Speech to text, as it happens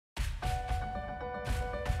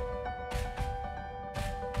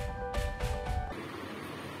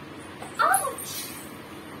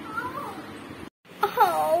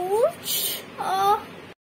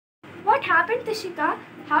Tishika,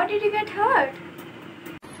 how did you get hurt?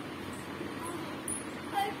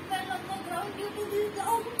 I fell on the ground due to these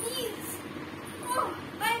long heels. Oh,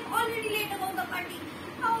 I am already late about the party.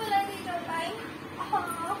 How will I reach on time?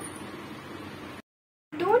 Oh.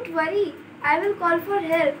 Don't worry, I will call for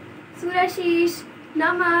help. Surashish,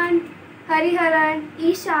 Naman, Hariharan,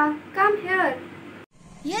 Isha, come here.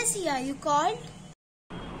 Yes, Sia, you called?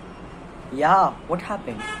 Yeah, what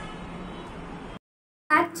happened?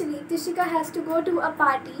 Actually, Tishika has to go to a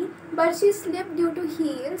party, but she slipped due to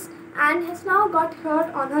heels and has now got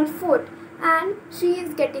hurt on her foot, and she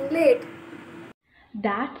is getting late.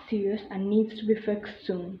 That's serious and needs to be fixed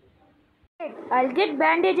soon. I'll get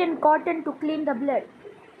bandage and cotton to clean the blood.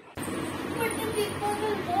 But the people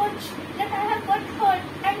will watch that I have got hurt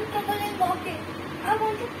and trouble in walking. I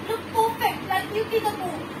want to look perfect like Beauty the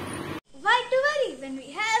Moon. Why to worry when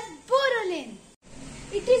we have Boroline?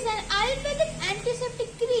 It is an Ayurvedic antiseptic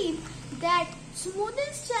cream that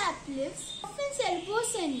smoothens chapped lips, softens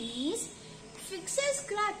elbows and knees, fixes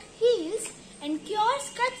cracked heels, and cures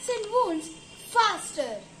cuts and wounds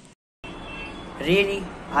faster. Really?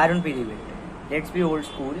 I don't believe it. Let's be old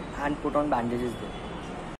school and put on bandages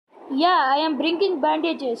then. Yeah, I am bringing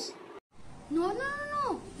bandages. No.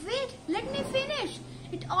 Wait, let me finish.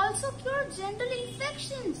 It also cures general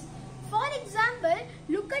infections. For example,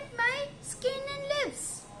 look at my skin and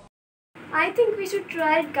lips. I think we should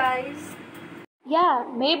try it, guys. Yeah,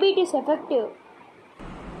 maybe it is effective.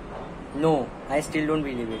 No, I still don't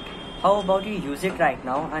believe it. How about you use it right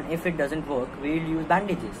now, and if it doesn't work, we'll use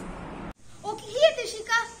bandages. Okay, here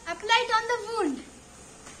Tishika, apply it on the wound.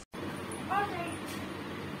 Alright.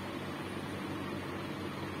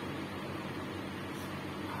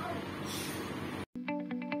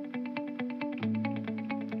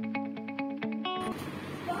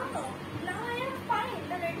 Wow, now I am fine.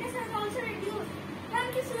 The redness has also reduced.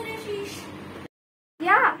 Thank you, Surashish.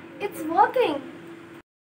 Yeah, it's working.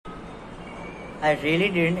 I really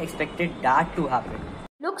didn't expect that to happen.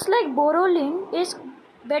 Looks like Boroline is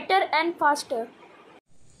better and faster.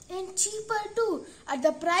 And cheaper too, at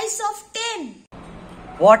the price of 10.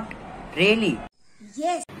 What? Really?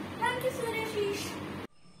 Yes. Thank you, Surashish.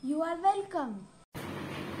 You are welcome.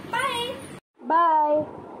 Bye. Bye.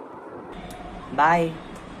 Bye.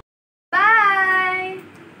 Bye.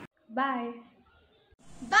 Bye.